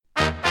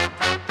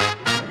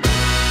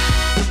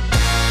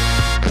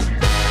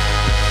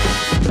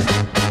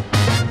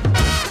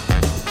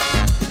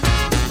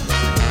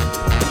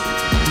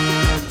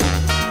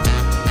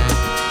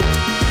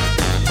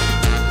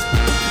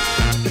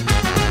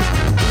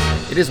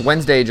It is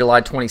Wednesday, July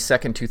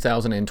 22nd,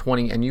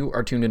 2020, and you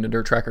are tuned into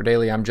Dirt Tracker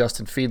Daily. I'm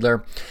Justin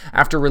Fiedler.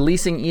 After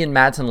releasing Ian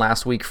Madsen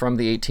last week from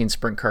the 18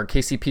 Sprint Car,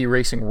 KCP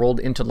Racing rolled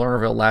into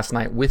Lernerville last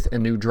night with a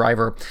new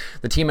driver.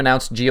 The team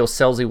announced Gio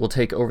Scelzi will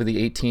take over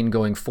the 18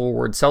 going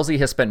forward. Scelzi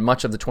has spent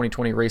much of the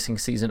 2020 racing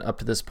season up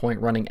to this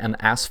point running an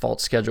asphalt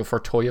schedule for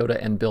Toyota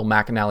and Bill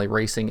McAnally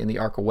Racing in the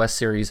ARCA West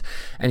Series,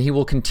 and he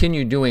will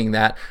continue doing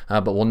that,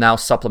 but will now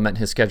supplement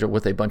his schedule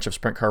with a bunch of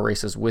sprint car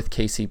races with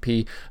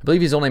KCP. I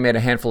believe he's only made a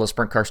handful of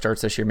sprint car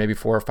starts this year, maybe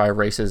 4 or 5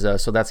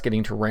 races, so that's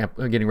getting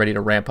ready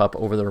to ramp up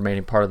over the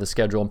remaining part of the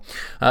schedule.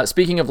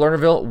 Speaking of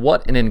Lernerville,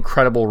 what an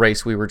incredible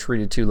race we were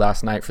treated to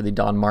last night for the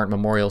Don Martin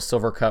Memorial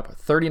Silver Cup.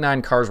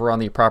 39 cars were on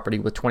the property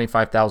with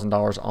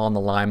 $25,000 on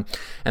the line,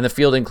 and the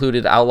field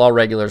included outlaw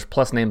regulars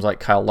plus names like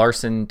Kyle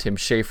Larson, Tim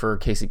Schaefer,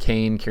 Casey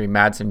Kane, Kerry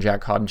Madsen,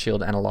 Jack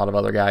Hodenshield, and a lot of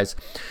other guys.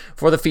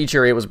 For the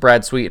feature, it was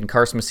Brad Sweet and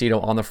Carson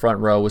Macedo on the front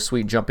row, with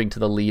Sweet jumping to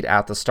the lead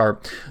at the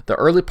start. The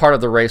early part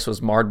of the race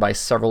was marred by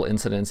several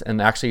incidents, and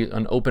actually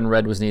an open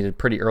red was needed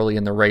pretty early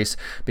in the race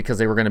because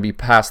they were going to be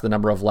past the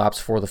number of laps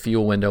for the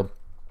fuel window.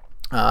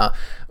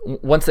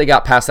 Once they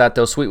got past that,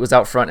 though, Sweet was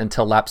out front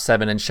until lap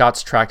 7, and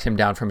Schatz tracked him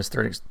down from his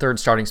third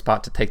starting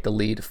spot to take the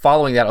lead.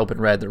 Following that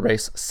open red, the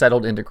race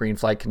settled into green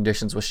flag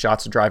conditions with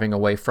Schatz driving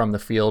away from the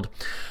field.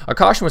 A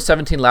caution with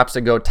 17 laps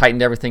to go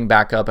tightened everything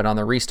back up, and on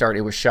the restart,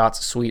 it was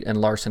Schatz, Sweet,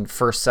 and Larson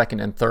first, second,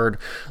 and third.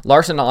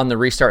 Larson on the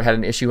restart had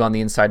an issue on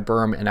the inside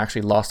berm and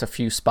actually lost a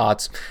few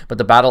spots, but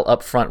the battle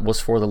up front was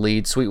for the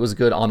lead. Sweet was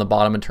good on the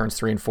bottom in turns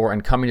 3 and 4,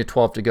 and coming to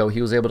 12 to go,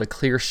 he was able to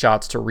clear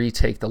Schatz to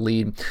retake the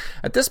lead.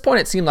 At this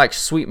point, it seemed like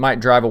Sweet might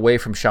drive away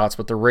from Schatz,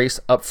 but the race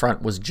up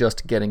front was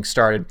just getting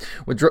started.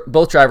 With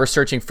both drivers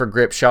searching for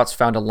grip, Schatz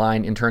found a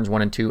line in turns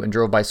 1 and 2 and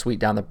drove by Sweet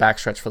down the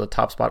backstretch for the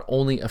top spot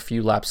only a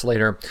few laps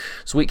later.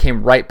 Sweet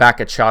came right back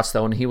at Schatz,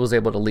 though, and he was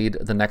able to lead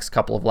the next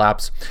couple of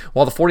laps.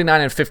 While the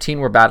 49 and 15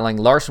 were battling,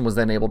 Larson was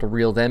then able to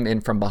reel them in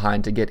from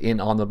behind to get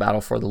in on the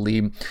battle for the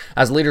lead.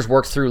 As leaders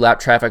worked through lap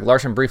traffic,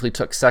 Larson briefly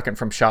took second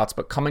from Schatz,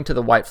 but coming to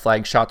the white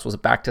flag, Schatz was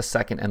back to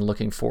second and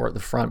looking for the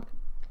front.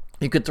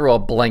 You could throw a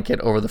blanket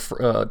over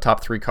the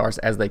top 3 cars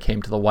as they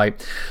came to the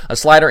white. A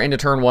slider into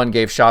turn 1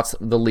 gave Schatz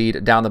the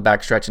lead down the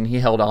backstretch, and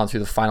he held on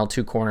through the final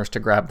 2 corners to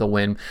grab the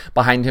win.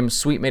 Behind him,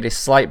 Sweet made a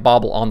slight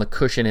bobble on the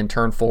cushion in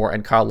turn 4,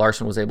 and Kyle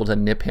Larson was able to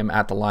nip him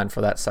at the line for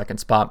that second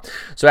spot.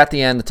 So at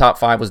the end, the top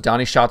 5 was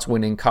Donny Schatz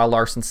winning, Kyle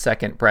Larson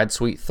second, Brad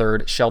Sweet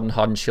third, Sheldon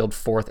Hodenshield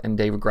 4th, and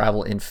David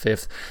Gravel in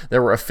 5th.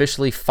 There were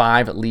officially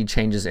 5 lead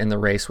changes in the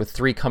race, with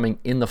 3 coming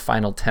in the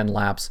final 10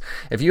 laps.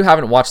 If you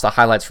haven't watched the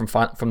highlights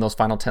from those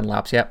final 10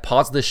 laps yet,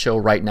 pause this show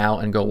right now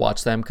and go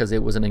watch them, because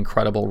it was an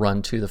incredible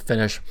run to the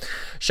finish.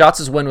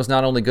 Schatz's win was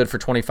not only good for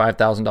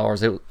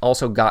 $25,000, it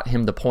also got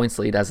him the points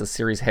lead as the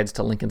series heads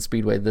to Lincoln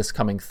Speedway this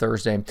coming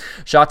Thursday.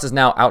 Schatz is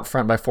now out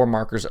front by 4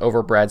 markers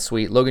over Brad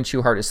Sweet. Logan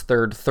Schuchart is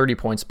third, 30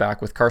 points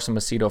back, with Carson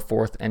Macedo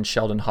 4th and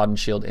Sheldon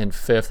Hodenshield in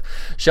 5th.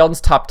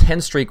 Sheldon's top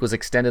 10 streak was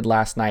extended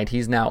last night.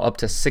 He's now up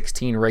to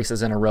 16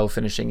 races in a row,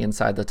 finishing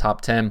inside the top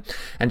 10.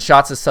 And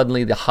Schatz is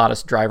suddenly the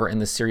hottest driver in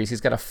the series.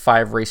 He's got a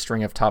 5-race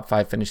string of top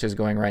 5 finishes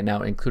going right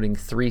now, including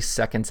 3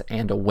 seconds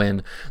and a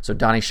win. So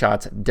Donny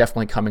Schatz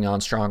definitely coming on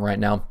strong right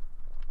now.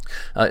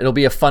 It'll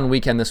be a fun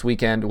weekend this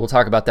weekend. We'll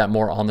talk about that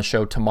more on the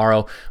show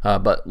tomorrow.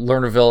 But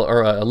Lernerville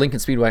or Lincoln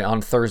Speedway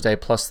on Thursday,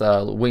 plus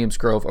the Williams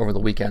Grove over the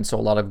weekend. So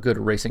a lot of good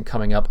racing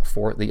coming up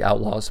for the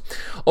Outlaws.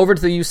 Over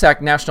to the USAC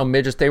National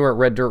Midgets. They were at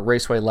Red Dirt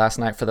Raceway last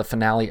night for the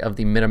finale of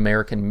the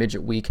Mid-American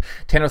Midget Week.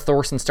 Tanner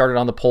Thorson started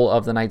on the pole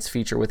of the night's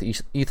feature with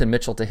Ethan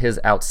Mitchell to his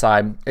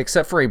outside.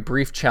 Except for a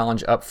brief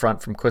challenge up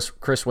front from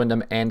Chris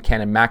Wyndham and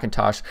Cannon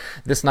McIntosh,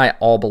 this night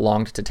all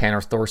belonged to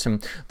Tanner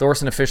Thorson.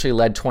 Thorson officially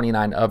led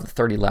 29 of the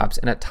 30 laps,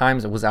 and at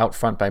times it was out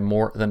front by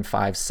more than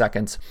 5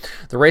 seconds.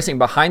 The racing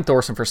behind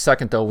Thorson for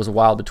second, though, was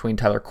wild between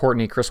Tyler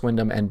Courtney, Chris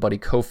Wyndham, and Buddy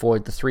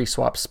Kofoid. The 3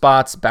 swapped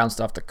spots,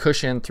 bounced off the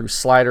cushion, through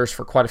sliders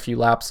for quite a few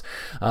laps.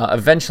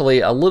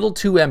 Eventually, a little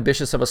too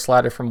ambitious of a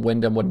slider from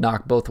Wyndham would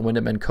knock both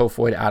Wyndham and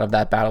Kofoid out of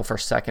that battle for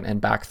second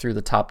and back through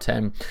the top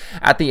 10.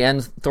 At the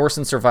end,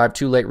 Thorson survived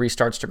 2 late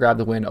restarts to grab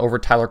the win over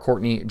Tyler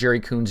Courtney,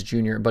 Jerry Coons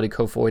Jr., Buddy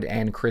Kofoid,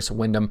 and Chris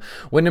Wyndham.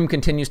 Wyndham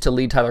continues to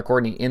lead Tyler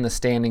Courtney in the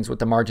standings with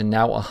the margin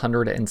now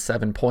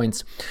 107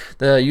 points.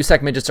 The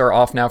USAC Midgets are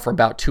off now for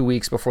about 2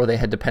 weeks before they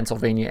head to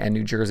Pennsylvania and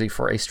New Jersey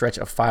for a stretch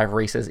of 5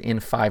 races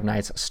in 5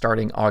 nights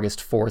starting August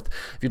 4th.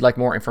 If you'd like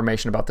more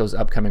information about those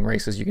upcoming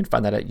races, you can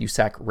find that at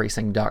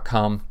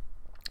usacracing.com.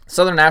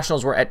 Southern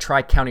Nationals were at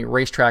Tri-County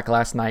Racetrack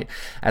last night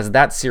as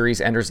that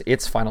series enters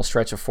its final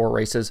stretch of 4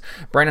 races.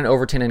 Brandon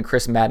Overton and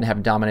Chris Madden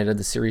have dominated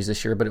the series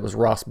this year, but it was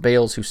Ross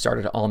Bales who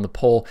started on the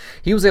pole.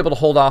 He was able to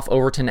hold off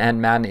Overton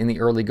and Madden in the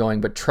early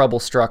going, but trouble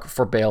struck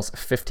for Bales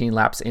 15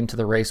 laps into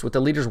the race. With the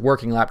leaders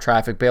working lap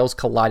traffic, Bales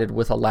collided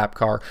with a lap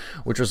car,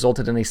 which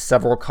resulted in a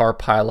several car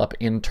pileup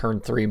in turn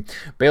 3.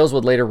 Bales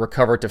would later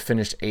recover to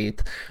finish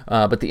 8th,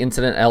 but the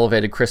incident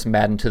elevated Chris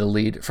Madden to the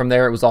lead. From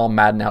there, it was all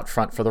Madden out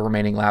front for the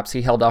remaining laps.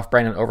 He held off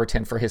Brandon Overton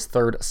Overton for his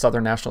third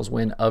Southern Nationals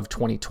win of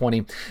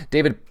 2020.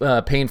 David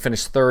Payne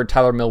finished third,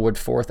 Tyler Millwood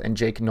fourth, and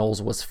Jake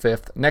Knowles was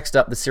fifth. Next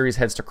up, the series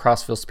heads to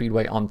Crossville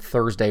Speedway on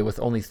Thursday with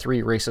only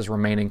 3 races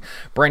remaining.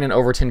 Brandon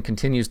Overton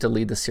continues to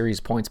lead the series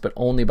points, but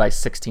only by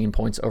 16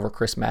 points over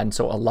Chris Madden,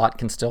 so a lot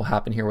can still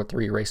happen here with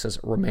 3 races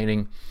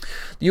remaining.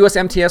 The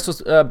USMTS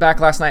was back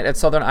last night at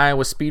Southern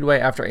Iowa Speedway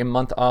after a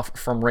month off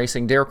from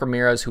racing. Derek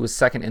Ramirez, who was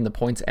second in the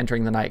points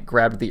entering the night,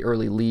 grabbed the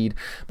early lead,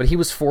 but he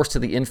was forced to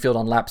the infield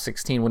on lap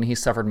 16 when he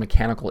suffered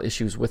mechanical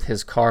issues with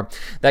his car.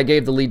 That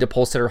gave the lead to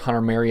pole sitter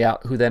Hunter Marriott,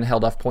 who then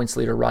held off points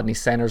leader Rodney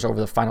Sanders over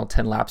the final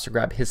 10 laps to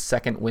grab his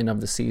second win of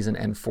the season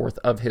and 4th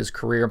of his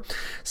career.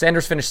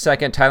 Sanders finished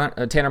second,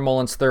 Tanner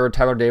Mullins third,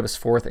 Tyler Davis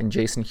fourth, and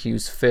Jason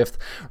Hughes fifth.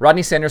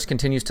 Rodney Sanders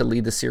continues to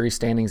lead the series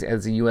standings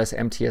as the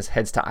USMTS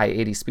heads to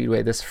I-80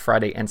 Speedway this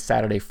Friday and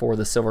Saturday for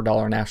the Silver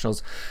Dollar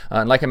Nationals.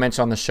 And like I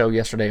mentioned on the show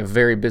yesterday, a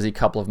very busy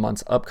couple of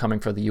months upcoming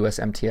for the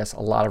USMTS,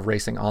 a lot of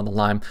racing on the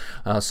line.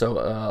 So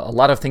a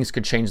lot of things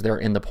could change there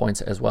in the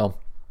points as well.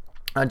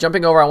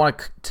 Jumping over, I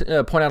want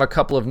to point out a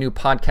couple of new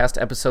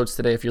podcast episodes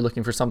today if you're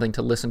looking for something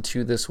to listen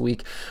to this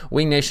week.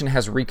 Wing Nation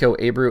has Rico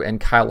Abreu and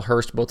Kyle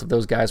Hurst. Both of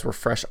those guys were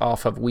fresh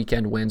off of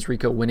weekend wins.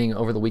 Rico winning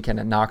over the weekend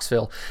at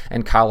Knoxville,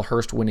 and Kyle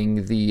Hurst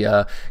winning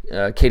the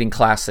Kading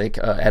Classic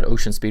at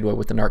Ocean Speedway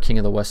with the NARC King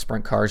of the West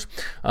Sprint Cars.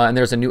 And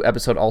there's a new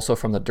episode also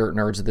from the Dirt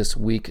Nerds this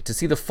week. To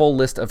see the full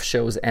list of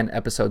shows and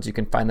episodes, you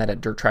can find that at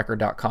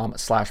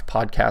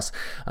dirttracker.com/podcast.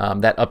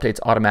 That updates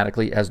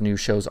automatically as new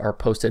shows are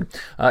posted.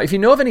 If you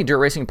know of any dirt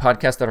racing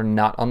podcasts that are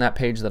not on that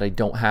page that I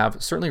don't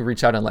have, certainly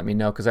reach out and let me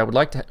know, because I would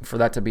like for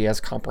that to be as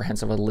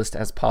comprehensive a list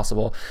as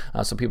possible,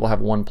 so people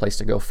have one place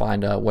to go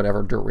find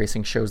whatever dirt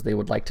racing shows they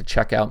would like to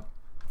check out.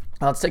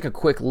 Let's take a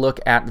quick look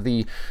at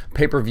the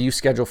pay-per-view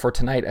schedule for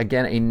tonight.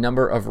 Again, a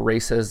number of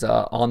races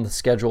on the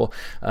schedule.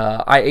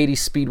 I-80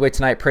 Speedway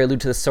tonight,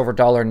 prelude to the Silver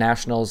Dollar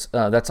Nationals.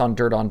 That's on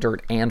Dirt,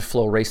 and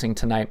Flow Racing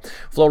tonight.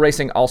 Flow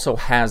Racing also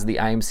has the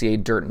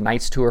IMCA Dirt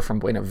Nights Tour from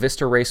Buena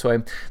Vista Raceway.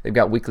 They've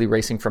got weekly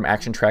racing from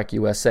Action Track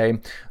USA,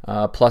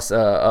 plus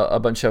a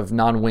bunch of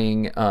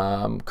non-wing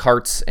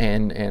karts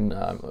and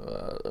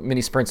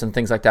mini sprints and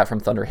things like that from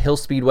Thunder Hill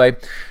Speedway.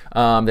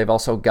 They've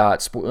also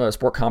got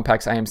Sport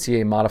Compacts,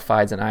 IMCA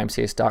Modifieds, and IMCA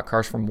Stock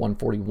Cars from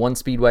 141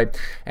 Speedway,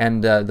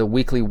 and the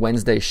weekly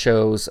Wednesday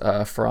shows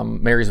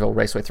from Marysville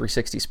Raceway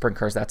 360 Sprint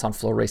Cars. That's on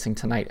Flow Racing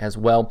tonight as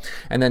well.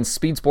 And then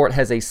Speed Sport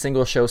has a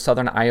single show.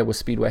 Southern Iowa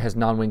Speedway has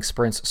non-wing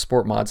sprints,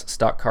 sport mods,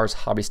 stock cars,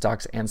 hobby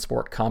stocks, and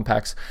sport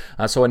compacts.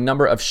 So a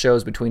number of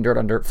shows between Dirt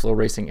on Dirt, Flow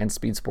Racing, and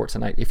Speed Sport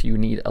tonight if you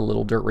need a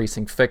little dirt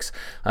racing fix.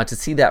 To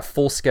see that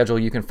full schedule,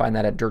 you can find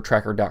that at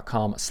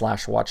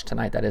dirttracker.com/watch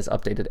tonight. That is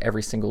updated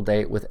every single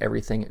day with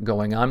everything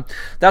going on.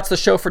 That's the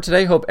show for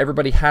today. Hope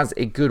everybody has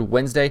a good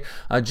Wednesday.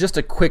 Just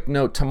a quick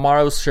note,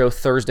 tomorrow's show,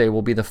 Thursday,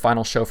 will be the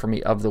final show for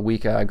me of the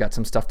week. I've got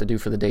some stuff to do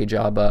for the day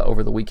job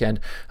over the weekend,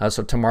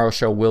 so tomorrow's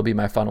show will be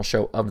my final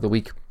show of the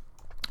week.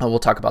 We'll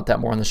talk about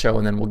that more on the show,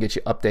 and then we'll get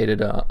you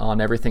updated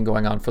on everything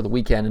going on for the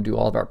weekend and do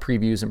all of our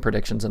previews and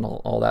predictions and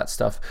all that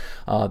stuff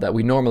that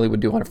we normally would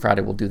do on a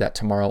Friday. We'll do that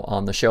tomorrow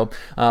on the show.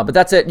 But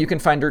that's it. You can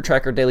find Dirt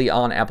Tracker Daily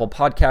on Apple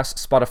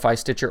Podcasts, Spotify,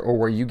 Stitcher, or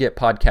where you get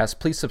podcasts.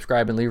 Please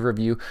subscribe and leave a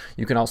review.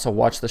 You can also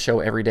watch the show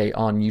every day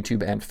on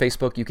YouTube and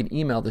Facebook. You can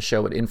email the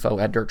show at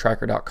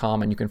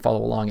info@dirttracker.com, and you can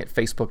follow along at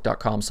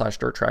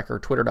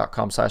facebook.com/dirttracker,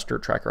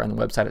 twitter.com/dirttracker, and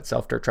the website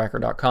itself,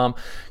 dirttracker.com.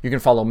 You can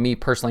follow me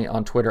personally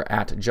on Twitter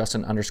at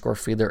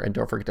Justin_Fiedler. And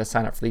don't forget to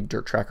sign up for the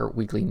Dirt Tracker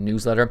weekly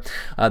newsletter.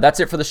 That's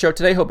it for the show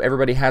today. Hope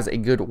everybody has a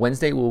good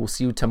Wednesday. We'll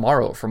see you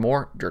tomorrow for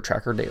more Dirt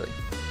Tracker Daily.